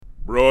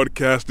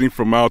Broadcasting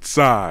from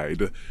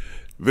outside,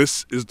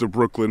 this is the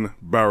Brooklyn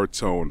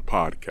Baritone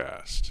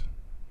Podcast.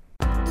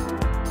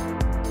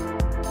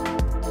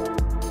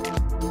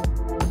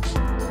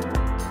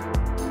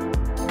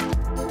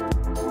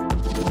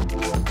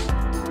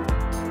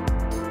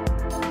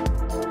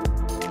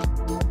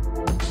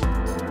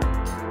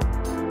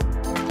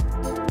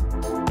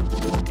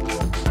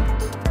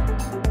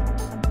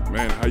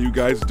 Man, how you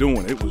guys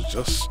doing? It was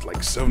just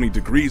like 70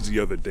 degrees the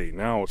other day.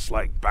 Now it's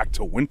like back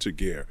to winter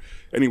gear.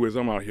 Anyways,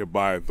 I'm out here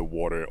by the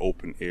water,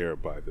 open air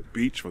by the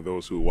beach. For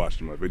those who are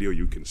watching my video,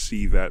 you can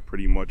see that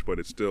pretty much, but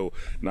it's still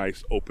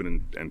nice,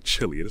 open, and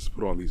chilly. I just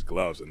put on these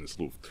gloves and this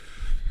little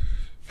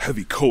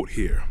heavy coat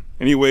here.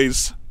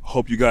 Anyways,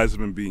 hope you guys have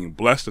been being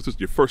blessed. If this is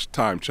your first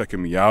time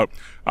checking me out,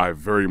 I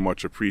very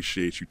much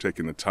appreciate you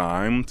taking the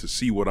time to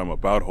see what I'm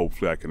about.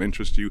 Hopefully I can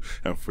interest you.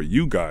 And for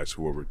you guys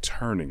who are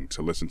returning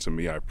to listen to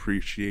me, I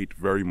appreciate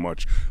very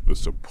much the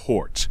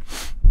support.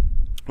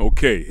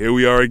 Okay, here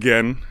we are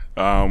again.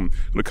 I'm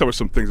going to cover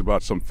some things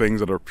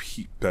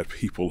that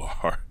people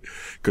are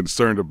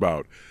concerned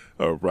about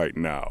right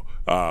now.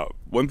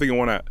 One thing I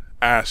want to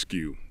ask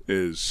you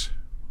is,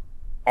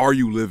 are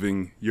you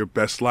living your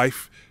best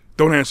life?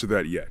 Don't answer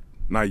that yet.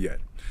 Not yet.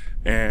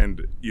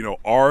 And,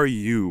 are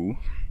you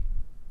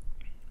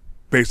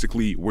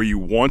basically where you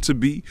want to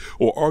be,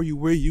 or are you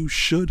where you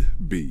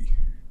should be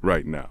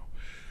right now?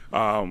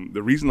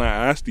 The reason I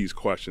ask these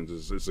questions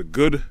is it's a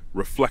good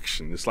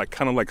reflection. It's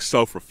kind of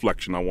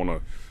self-reflection I want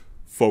to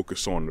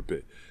focus on a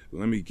bit.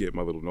 Let me get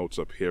my little notes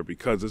up here,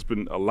 because there's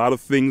been a lot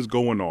of things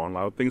going on, a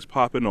lot of things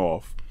popping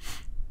off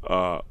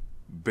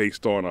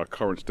based on our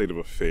current state of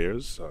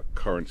affairs,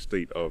 current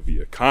state of the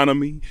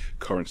economy,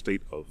 current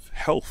state of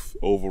health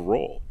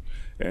overall.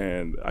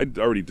 And I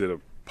already did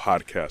a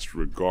podcast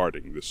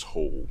regarding this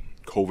whole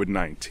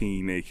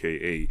COVID-19,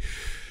 aka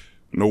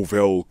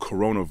novel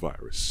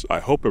coronavirus. I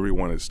hope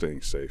everyone is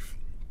staying safe,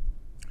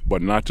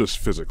 but not just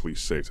physically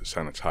safe to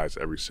sanitize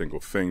every single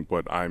thing,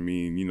 but I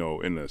mean,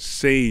 in a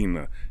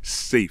sane,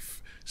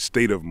 safe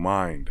state of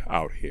mind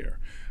out here.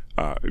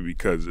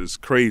 Because it's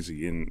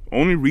crazy, and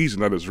only reason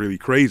that it's really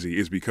crazy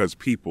is because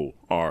people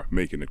are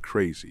making it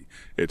crazy.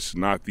 It's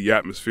not the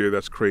atmosphere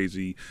that's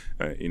crazy.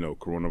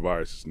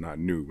 Coronavirus is not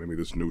new. Maybe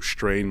this new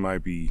strain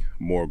might be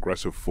more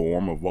aggressive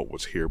form of what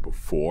was here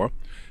before.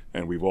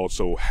 And we've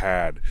also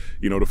had,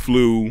 the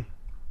flu.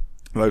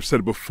 Like I've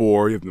said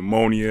before, you have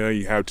pneumonia,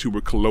 you have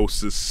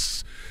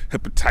tuberculosis,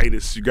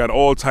 hepatitis, you got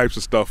all types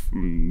of stuff,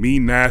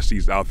 mean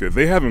nasties out there.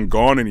 They haven't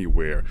gone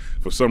anywhere.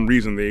 For some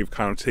reason, they've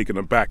kind of taken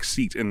a back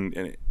seat.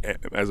 And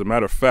as a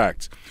matter of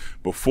fact,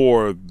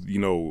 before,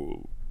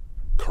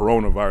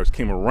 coronavirus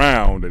came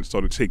around and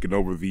started taking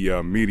over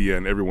the media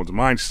and everyone's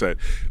mindset,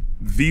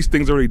 these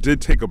things already did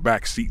take a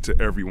back seat to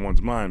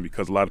everyone's mind,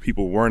 because a lot of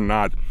people were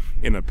not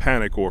in a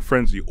panic or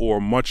frenzy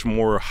or much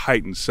more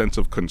heightened sense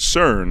of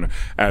concern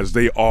as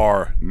they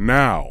are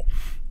now.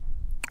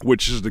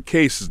 Which is the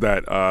case is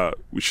that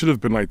we should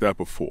have been like that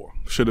before.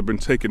 Should have been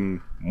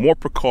taking more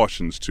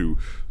precautions to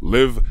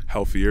live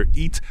healthier,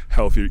 eat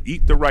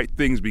the right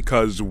things,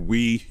 because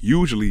we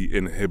usually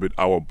inhibit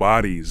our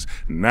body's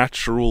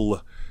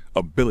natural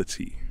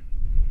ability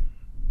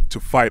to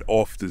fight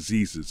off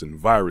diseases and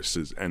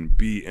viruses and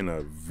be in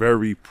a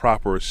very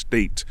proper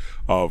state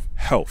of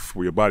health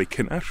where your body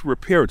can actually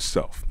repair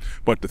itself.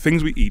 But the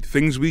things we eat,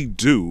 things we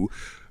do,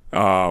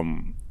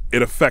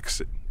 it affects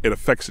it. It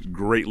affects it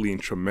greatly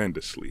and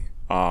tremendously.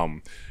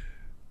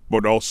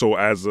 But also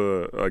as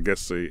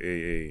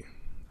a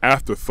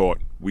afterthought,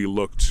 we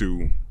look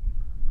to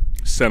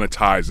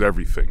sanitize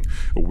everything.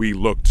 We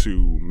look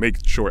to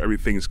make sure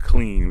everything's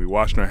clean. We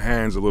wash our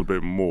hands a little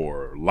bit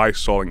more,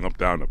 Lysoling up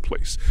down the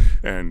place.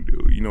 And,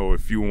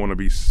 if you want to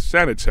be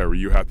sanitary,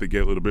 you have to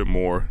get a little bit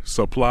more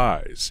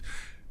supplies.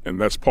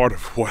 And that's part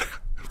of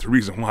the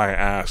reason why I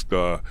asked,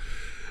 are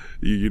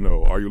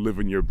you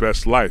living your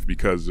best life?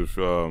 Because if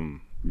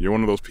you're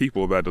one of those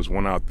people that just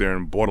went out there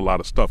and bought a lot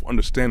of stuff,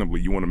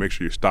 understandably, you want to make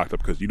sure you're stocked up,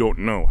 because you don't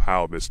know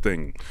how this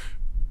thing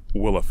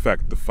will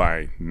affect the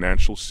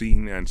financial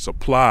scene and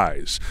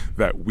supplies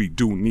that we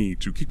do need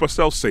to keep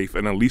ourselves safe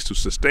and at least to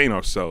sustain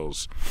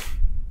ourselves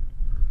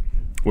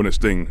when this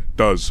thing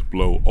does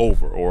blow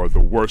over or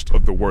the worst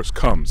of the worst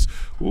comes.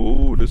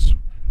 Ooh, this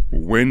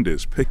wind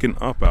is picking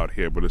up out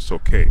here, but it's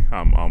okay.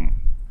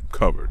 I'm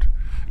covered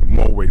in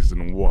more ways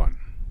than one.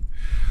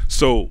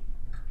 So,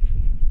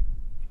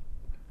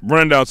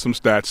 running down some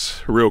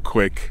stats real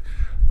quick.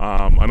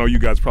 I know you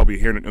guys probably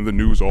hearing it in the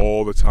news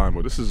all the time,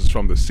 but this is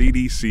from the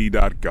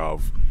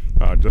CDC.gov.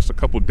 Just a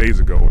couple days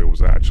ago, it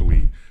was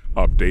actually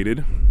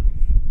updated.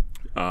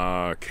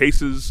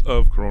 Cases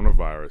of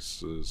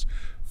coronavirus is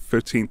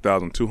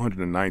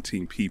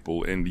 15,219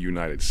 people in the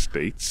United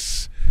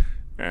States,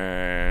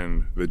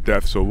 and the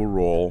deaths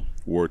overall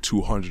were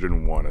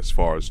 201 as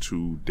far as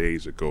 2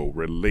 days ago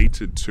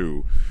related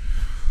to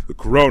the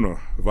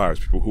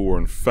coronavirus, people who were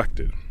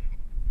infected.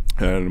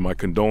 And my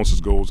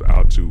condolences goes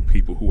out to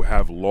people who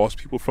have lost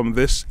people from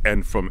this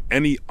and from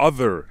any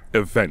other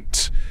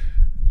event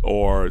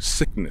or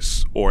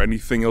sickness or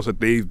anything else that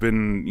they've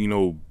been,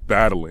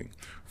 battling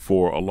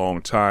for a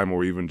long time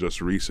or even just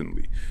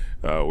recently.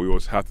 We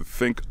always have to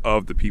think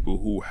of the people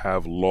who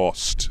have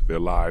lost their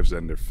lives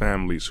and their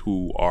families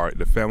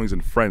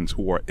and friends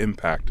who are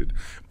impacted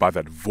by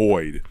that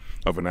void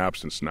of an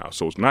absence now.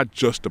 So it's not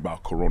just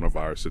about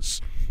coronavirus.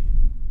 It's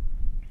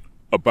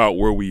about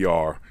where we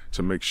are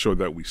to make sure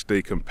that we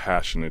stay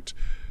compassionate,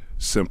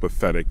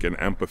 sympathetic, and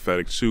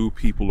empathetic to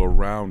people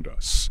around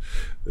us.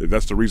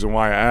 That's the reason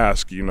why I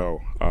ask,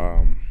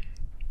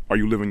 are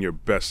you living your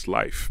best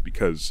life?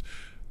 Because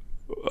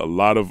a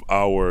lot of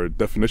our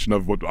definition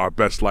of what our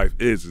best life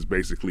is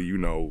basically, you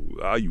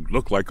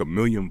look like $1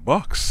 million.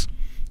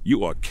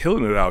 You are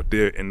killing it out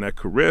there in that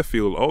career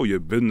field. Oh, your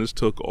business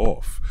took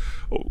off.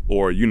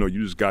 Or you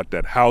just got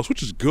that house,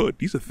 which is good.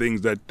 These are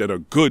things that are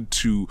good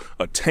to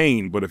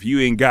attain. But if you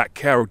ain't got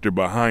character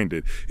behind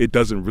it, it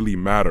doesn't really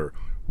matter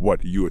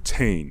what you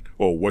attain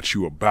or what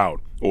you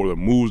about or the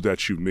moves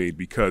that you made,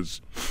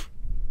 because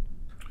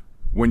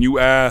when you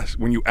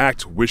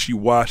act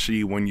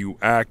wishy-washy, when you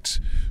act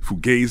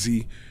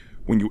fugazi,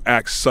 when you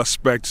act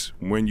suspect,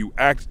 when you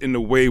act in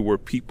a way where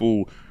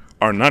people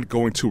are not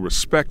going to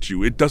respect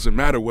you, it doesn't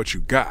matter what you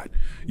got.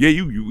 Yeah,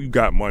 you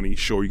got money,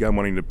 sure, you got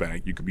money in the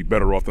bank. You could be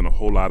better off than a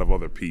whole lot of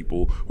other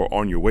people, or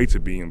on your way to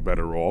being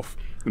better off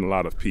than a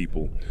lot of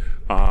people.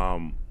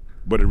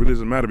 But it really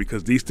doesn't matter,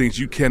 because these things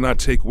you cannot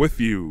take with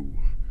you.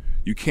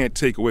 You can't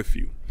take with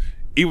you.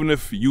 Even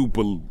if you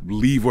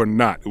believe or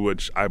not,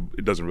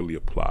 it doesn't really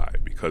apply,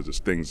 because it's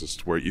things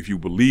where if you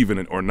believe in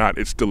it or not,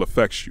 it still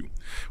affects you.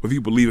 Whether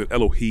you believe in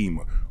Elohim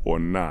or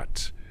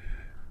not,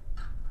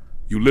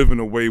 you live in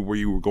a way where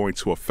you are going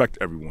to affect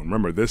everyone.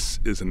 Remember, this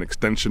is an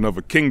extension of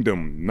a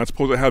kingdom. You're not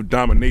supposed to have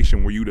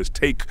domination where you just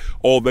take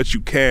all that you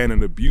can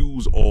and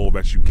abuse all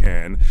that you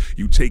can.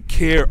 You take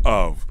care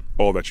of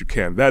all that you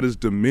can. That is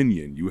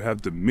dominion. You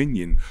have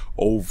dominion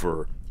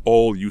over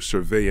all you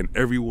survey and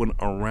everyone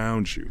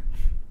around you.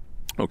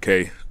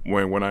 Okay,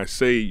 when I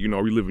say,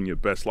 are you living your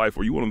best life?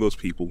 Are you one of those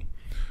people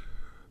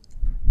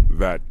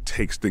that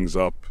takes things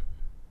up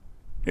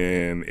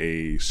in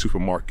a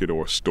supermarket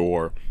or a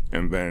store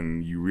and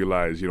then you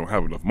realize you don't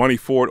have enough money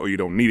for it or you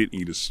don't need it and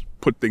you just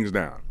put things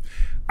down?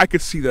 I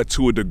could see that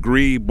to a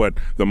degree, but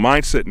the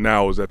mindset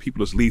now is that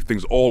people just leave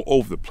things all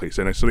over the place.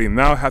 And so they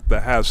now have to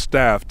have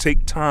staff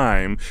take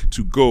time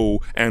to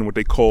go and what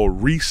they call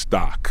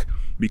restock,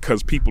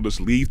 because people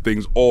just leave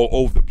things all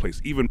over the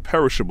place, even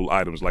perishable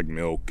items like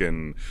milk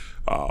and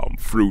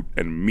fruit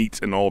and meat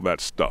and all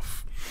that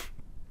stuff.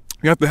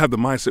 You have to have the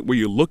mindset where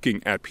you're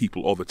looking at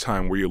people all the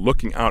time, where you're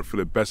looking out for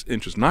their best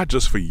interest, not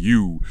just for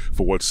you,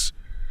 for what's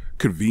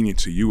convenient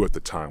to you at the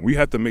time. We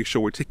have to make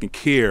sure we're taking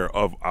care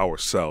of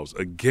ourselves.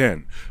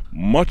 Again,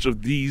 much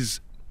of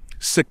these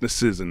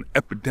sicknesses and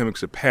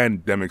epidemics and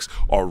pandemics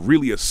are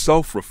really a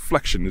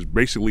self-reflection, is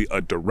basically a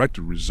direct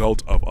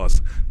result of us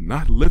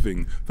not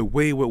living the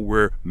way what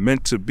we're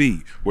meant to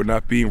be. We're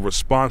not being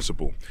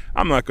responsible.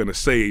 I'm not going to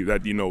say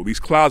that, these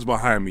clouds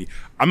behind me,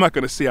 I'm not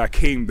going to say I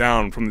came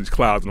down from these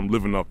clouds and I'm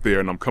living up there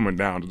and I'm coming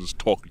down to just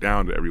talk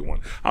down to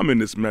everyone. I'm in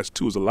this mess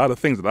too. There's a lot of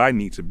things that I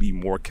need to be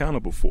more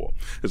accountable for.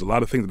 There's a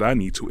lot of things that I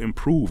need to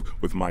improve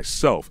with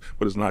myself,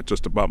 but it's not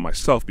just about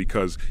myself,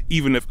 because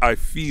even if I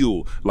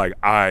feel like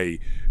I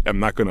am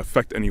not going to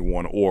affect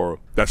anyone or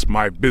that's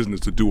my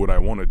business to do what I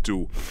want to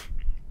do,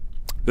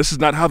 this is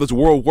not how this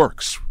world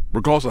works.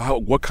 Regardless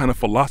of what kind of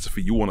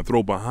philosophy you want to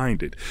throw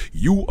behind it,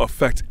 you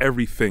affect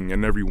everything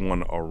and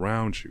everyone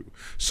around you.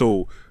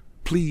 So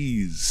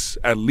please,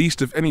 at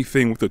least if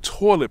anything with the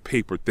toilet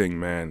paper thing,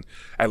 man,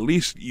 at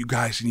least you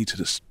guys need to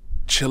just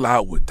chill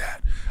out with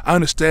that. I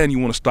understand you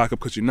want to stock up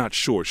because you're not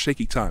sure.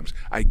 Shaky times.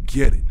 I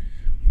get it.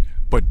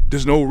 But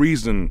there's no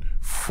reason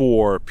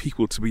for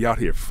people to be out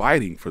here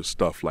fighting for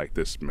stuff like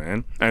this,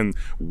 man. And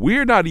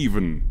we're not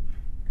even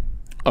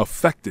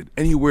affected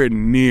anywhere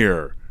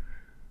near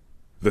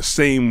the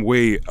same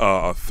way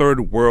a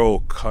third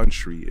world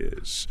country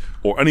is,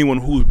 or anyone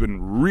who's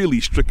been really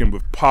stricken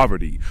with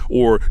poverty,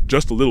 or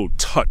just a little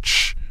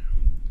touch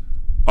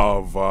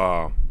of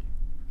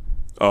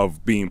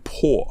being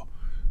poor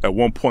at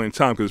one point in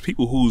time. Because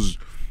people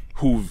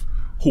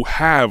who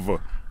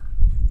have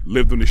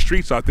lived on the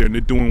streets out there and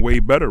they're doing way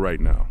better right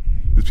now.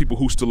 There's people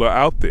who still are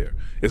out there.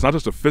 It's not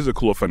just a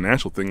physical or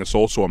financial thing, it's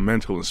also a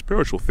mental and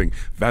spiritual thing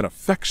that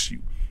affects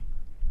you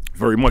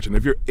very much. And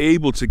if you're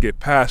able to get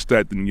past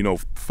that, then,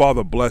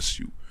 Father bless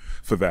you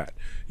for that,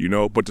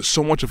 But there's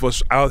so much of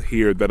us out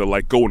here that are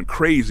like going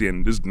crazy,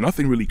 and there's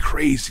nothing really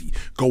crazy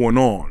going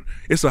on.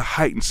 It's a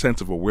heightened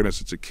sense of awareness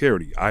and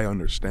security. I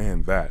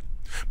understand that.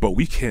 But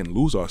we can't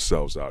lose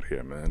ourselves out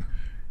here, man.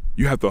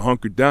 You have to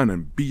hunker down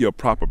and be a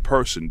proper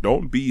person.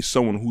 Don't be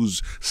someone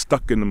who's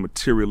stuck in the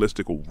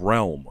materialistic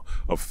realm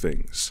of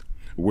things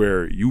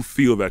where you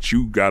feel that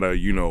you gotta,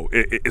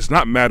 it's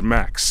not Mad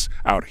Max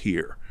out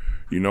here.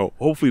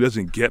 Hopefully it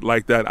doesn't get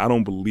like that. I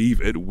don't believe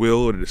it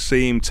will. At the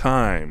same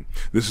time,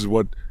 this is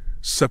what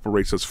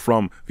separates us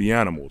from the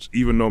animals.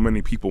 Even though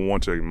many people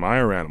want to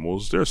admire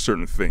animals, there are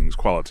certain things,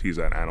 qualities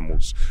that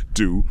animals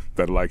do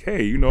that are like,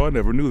 hey, I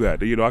never knew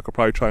that. I could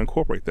probably try and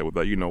incorporate that with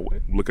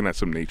that. Looking at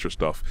some nature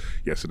stuff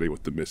yesterday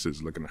with the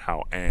missus, looking at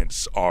how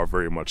ants are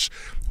very much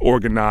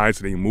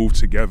organized and they move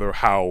together,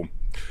 how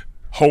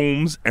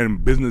homes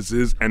and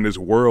businesses and this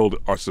world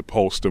are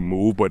supposed to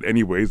move. But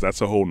anyways,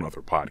 that's a whole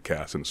nother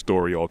podcast and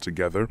story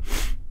altogether.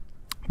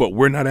 But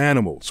we're not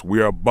animals.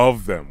 We are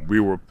above them.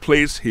 We were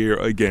placed here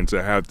again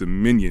to have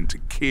dominion, to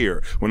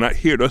care. We're not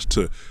here just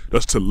to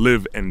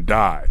live and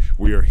die.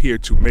 We are here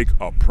to make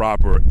a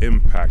proper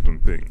impact on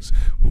things.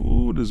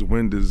 Ooh, this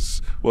wind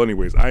is, well,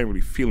 anyways, I ain't really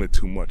feeling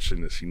too much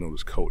in this,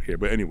 this coat here.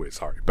 But anyways,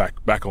 sorry,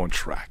 back on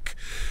track.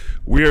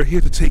 We are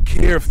here to take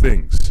care of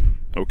things,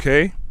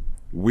 okay?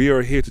 We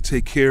are here to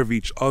take care of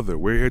each other.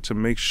 We're here to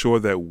make sure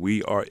that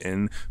we are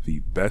in the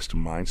best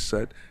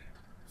mindset,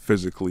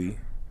 physically,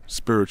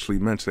 spiritually,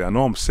 mentally. I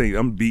know I'm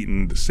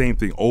beating the same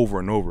thing over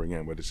and over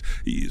again, but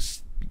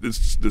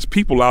there's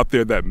people out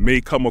there that may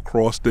come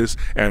across this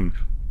and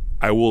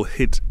I will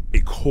hit a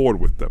chord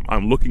with them.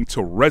 I'm looking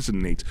to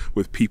resonate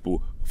with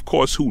people, of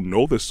course, who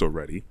know this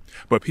already,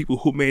 but people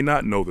who may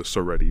not know this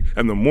already.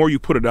 And the more you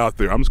put it out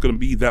there, I'm just going to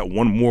be that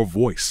one more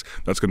voice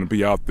that's going to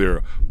be out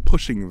there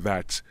pushing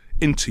that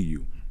into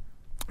you.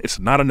 It's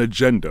not an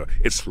agenda,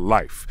 it's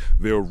life.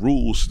 There are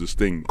rules to this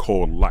thing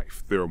called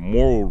life. There are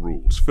moral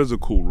rules,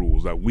 physical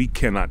rules that we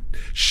cannot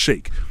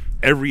shake.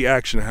 Every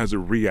action has a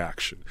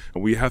reaction,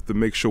 and we have to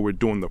make sure we're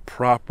doing the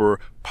proper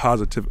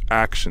positive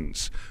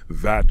actions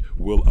that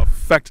will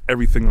affect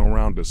everything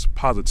around us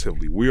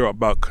positively. We are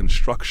about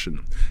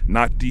construction,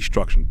 not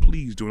destruction.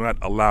 Please do not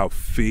allow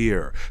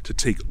fear to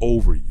take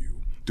over you.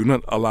 Do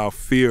not allow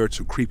fear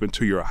to creep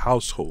into your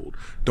household.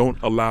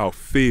 Don't allow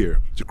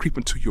fear to creep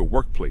into your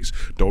workplace.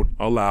 Don't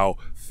allow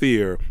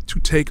fear to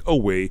take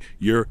away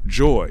your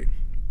joy.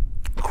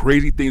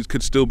 Crazy things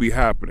could still be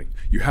happening.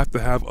 You have to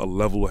have a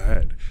level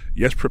head.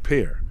 Yes,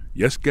 prepare.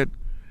 Yes, get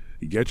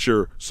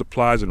your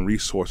supplies and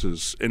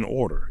resources in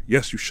order.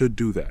 Yes, you should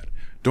do that.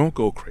 Don't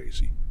go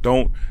crazy.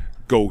 Don't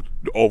go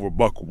over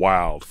buck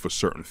wild for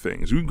certain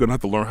things. We're gonna have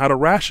to learn how to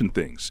ration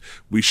things.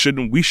 We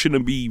shouldn't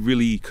be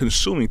really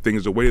consuming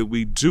things the way that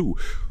we do.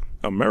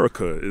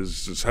 America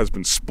has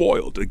been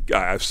spoiled.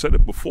 I've said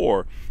it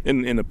before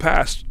in the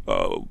past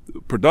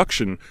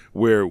production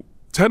where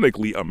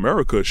technically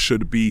America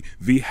should be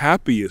the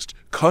happiest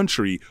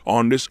country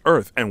on this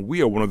earth, and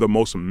we are one of the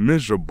most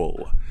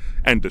miserable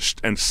and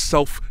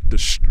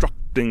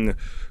self-destructing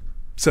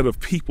set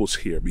of peoples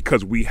here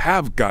because we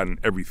have gotten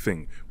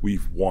everything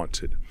we've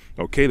wanted.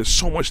 Okay, there's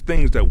so much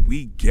things that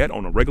we get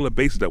on a regular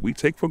basis that we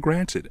take for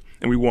granted,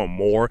 and we want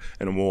more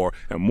and more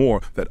and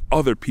more that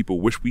other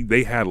people wish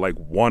they had like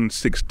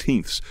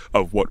 1/16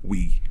 of what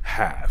we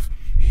have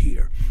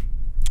here.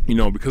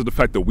 Because of the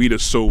fact that we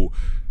just so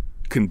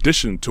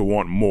conditioned to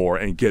want more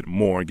and get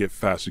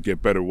faster,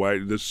 get better.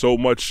 Right? There's so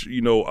much,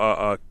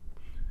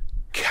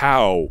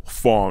 cow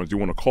farms, you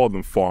want to call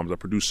them farms, that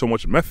produce so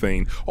much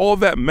methane. All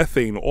that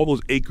methane, all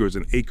those acres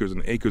and acres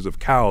and acres of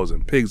cows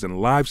and pigs and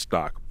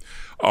livestock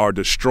are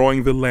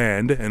destroying the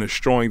land and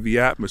destroying the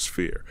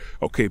atmosphere,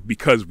 okay,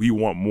 because we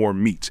want more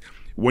meat.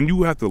 When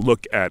you have to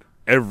look at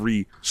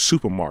every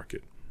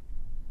supermarket,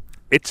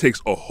 it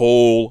takes a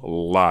whole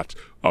lot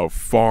of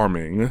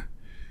farming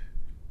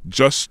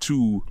just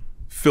to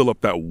fill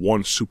up that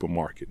one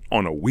supermarket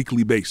on a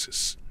weekly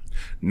basis.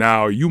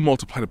 Now, you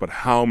multiply it by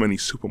how many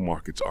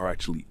supermarkets are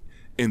actually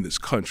in this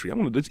country.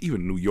 That's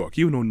even New York,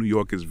 even though New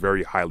York is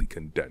very highly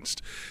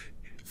condensed.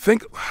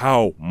 Think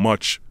how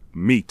much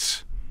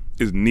meat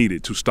is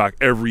needed to stock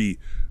every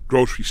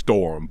grocery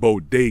store and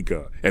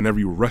bodega and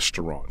every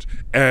restaurant,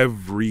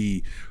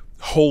 every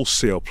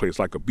wholesale place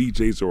like a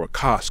BJ's or a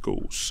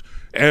Costco's,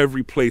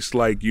 every place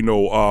like,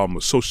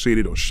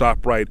 Associated or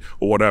ShopRite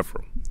or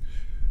whatever.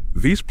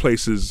 These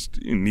places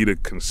need a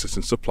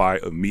consistent supply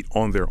of meat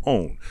on their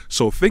own.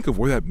 So think of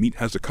where that meat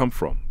has to come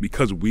from,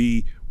 because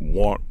we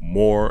want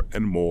more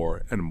and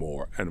more and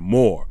more and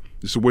more.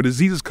 This is where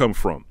diseases come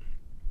from.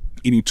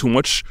 Eating too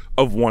much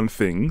of one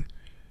thing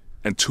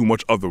and too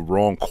much of the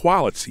wrong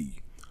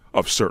quality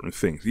of certain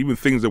things, even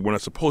things that we're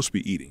not supposed to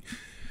be eating.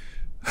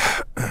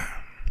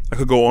 I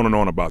could go on and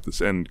on about this,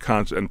 and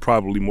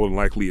probably more than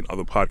likely in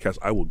other podcasts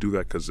I will do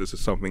that, because this is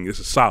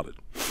solid.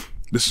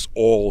 This is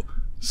all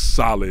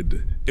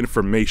solid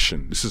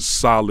information. This is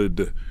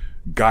solid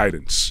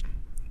guidance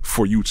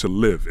for you to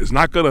live. It's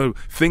not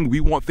we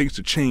want things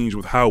to change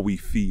with how we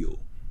feel.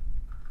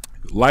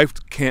 Life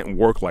can't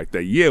work like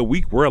that. Yeah,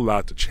 we're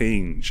allowed to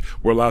change.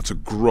 We're allowed to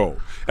grow.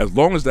 As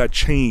long as that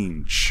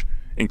change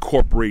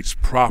incorporates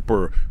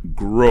proper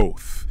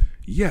growth,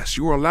 yes,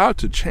 you're allowed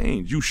to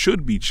change. You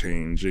should be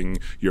changing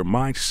your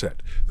mindset,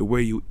 the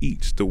way you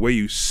eat, the way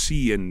you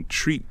see and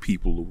treat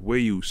people, the way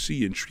you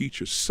see and treat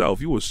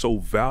yourself. You are so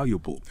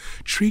valuable.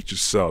 Treat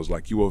yourselves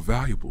like you are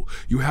valuable.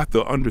 You have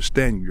to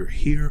understand you're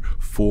here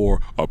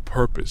for a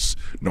purpose.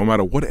 No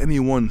matter what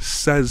anyone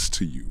says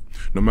to you,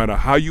 no matter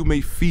how you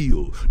may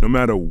feel, no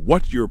matter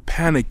what you're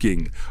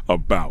panicking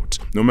about,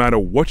 no matter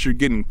what you're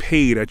getting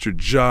paid at your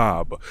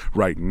job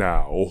right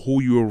now or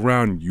who you're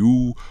around,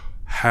 you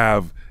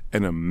have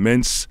an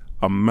immense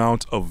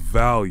amount of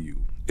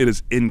value. It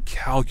is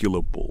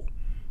incalculable.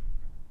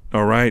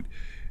 All right?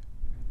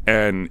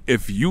 And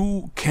if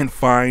you can't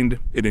find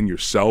it in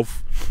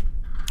yourself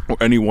or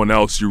anyone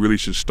else, you really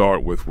should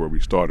start with where we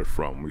started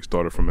from. We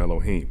started from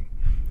Elohim.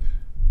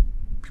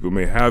 People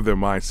may have their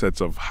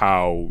mindsets of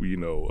how,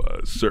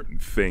 certain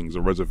things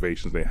or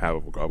reservations they have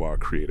of our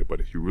Creator. But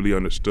if you really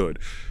understood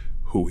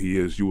who He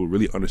is, you will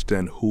really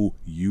understand who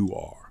you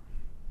are.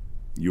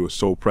 You are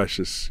so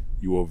precious.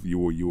 You are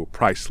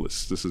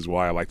priceless. This is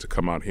why I like to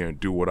come out here and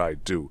do what I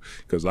do,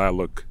 because I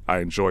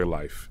enjoy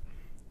life.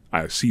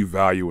 I see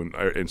value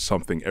in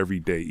something every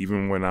day,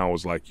 even when I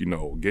was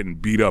getting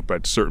beat up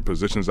at certain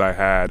positions I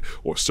had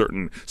or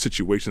certain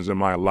situations in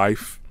my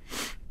life.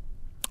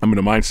 I'm in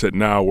a mindset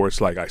now where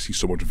it's like I see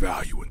so much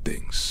value in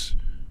things.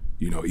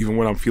 Even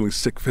when I'm feeling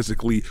sick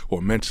physically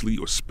or mentally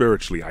or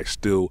spiritually, I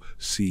still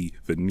see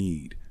the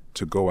need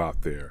to go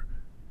out there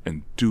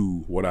and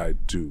do what I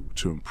do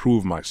to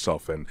improve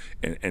myself and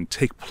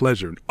take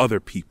pleasure in other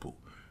people,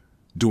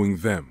 doing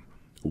them,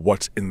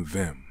 what's in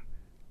them,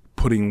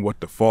 putting what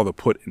the Father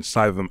put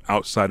inside of them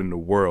outside in the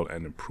world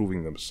and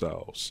improving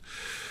themselves.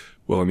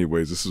 Well,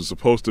 anyways, this is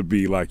supposed to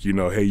be like,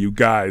 hey, you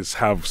guys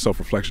have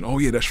self-reflection. Oh,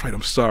 yeah, that's right.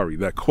 I'm sorry.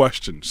 That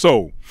question.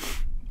 So,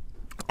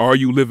 are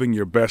you living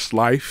your best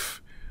life?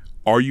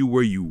 Are you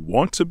where you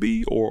want to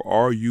be, or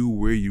are you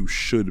where you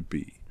should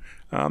be?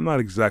 I'm not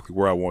exactly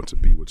where I want to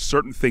be with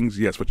certain things,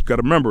 yes, but you got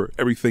to remember,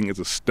 everything is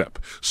a step.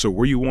 So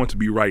where you want to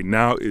be right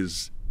now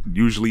is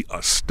usually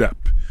a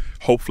step.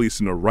 Hopefully it's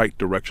in the right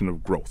direction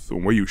of growth.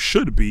 And where you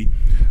should be,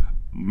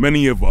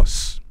 many of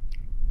us,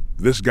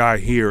 this guy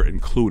here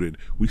included,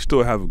 we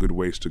still have a good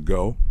ways to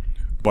go,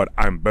 but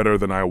I'm better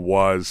than I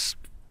was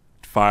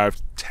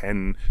 5,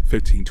 10,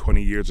 15,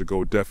 20 years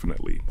ago,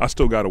 definitely. I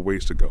still got a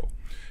ways to go.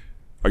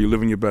 Are you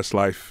living your best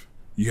life?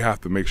 You have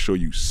to make sure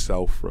you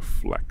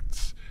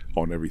self-reflect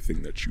on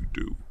everything that you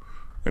do.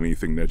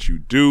 Anything that you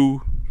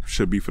do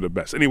should be for the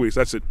best. Anyways,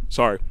 that's it.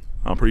 Sorry,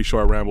 I'm pretty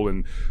sure I rambled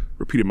and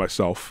repeated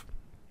myself.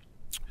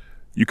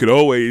 You could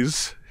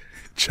always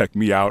check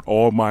me out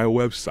on my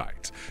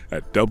website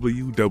at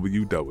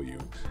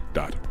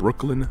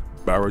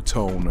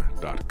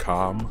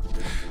www.brooklynbaritone.com.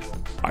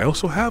 I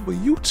also have a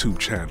YouTube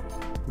channel.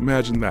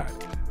 Imagine that.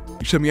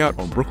 You check me out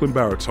on Brooklyn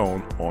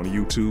Baritone on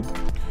YouTube.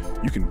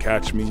 You can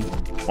catch me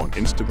on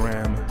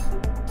Instagram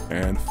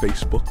and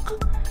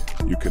Facebook.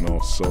 You can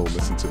also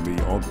listen to me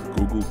on the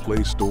Google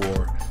Play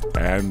Store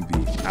and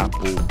the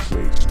Apple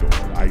Play Store,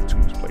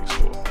 iTunes Play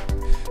Store.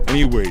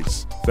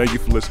 Anyways, thank you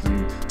for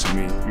listening to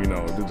me.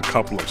 There's a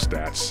couple of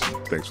stats.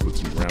 Thanks for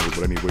listening around.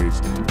 But anyways,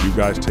 you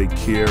guys take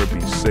care, be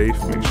safe,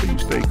 make sure you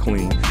stay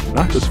clean,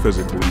 not just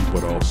physically,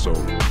 but also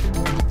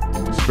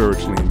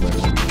spiritually and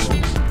mentally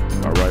too.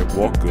 All right,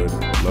 walk good.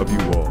 Love you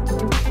all.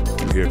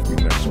 You'll hear from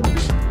me next week.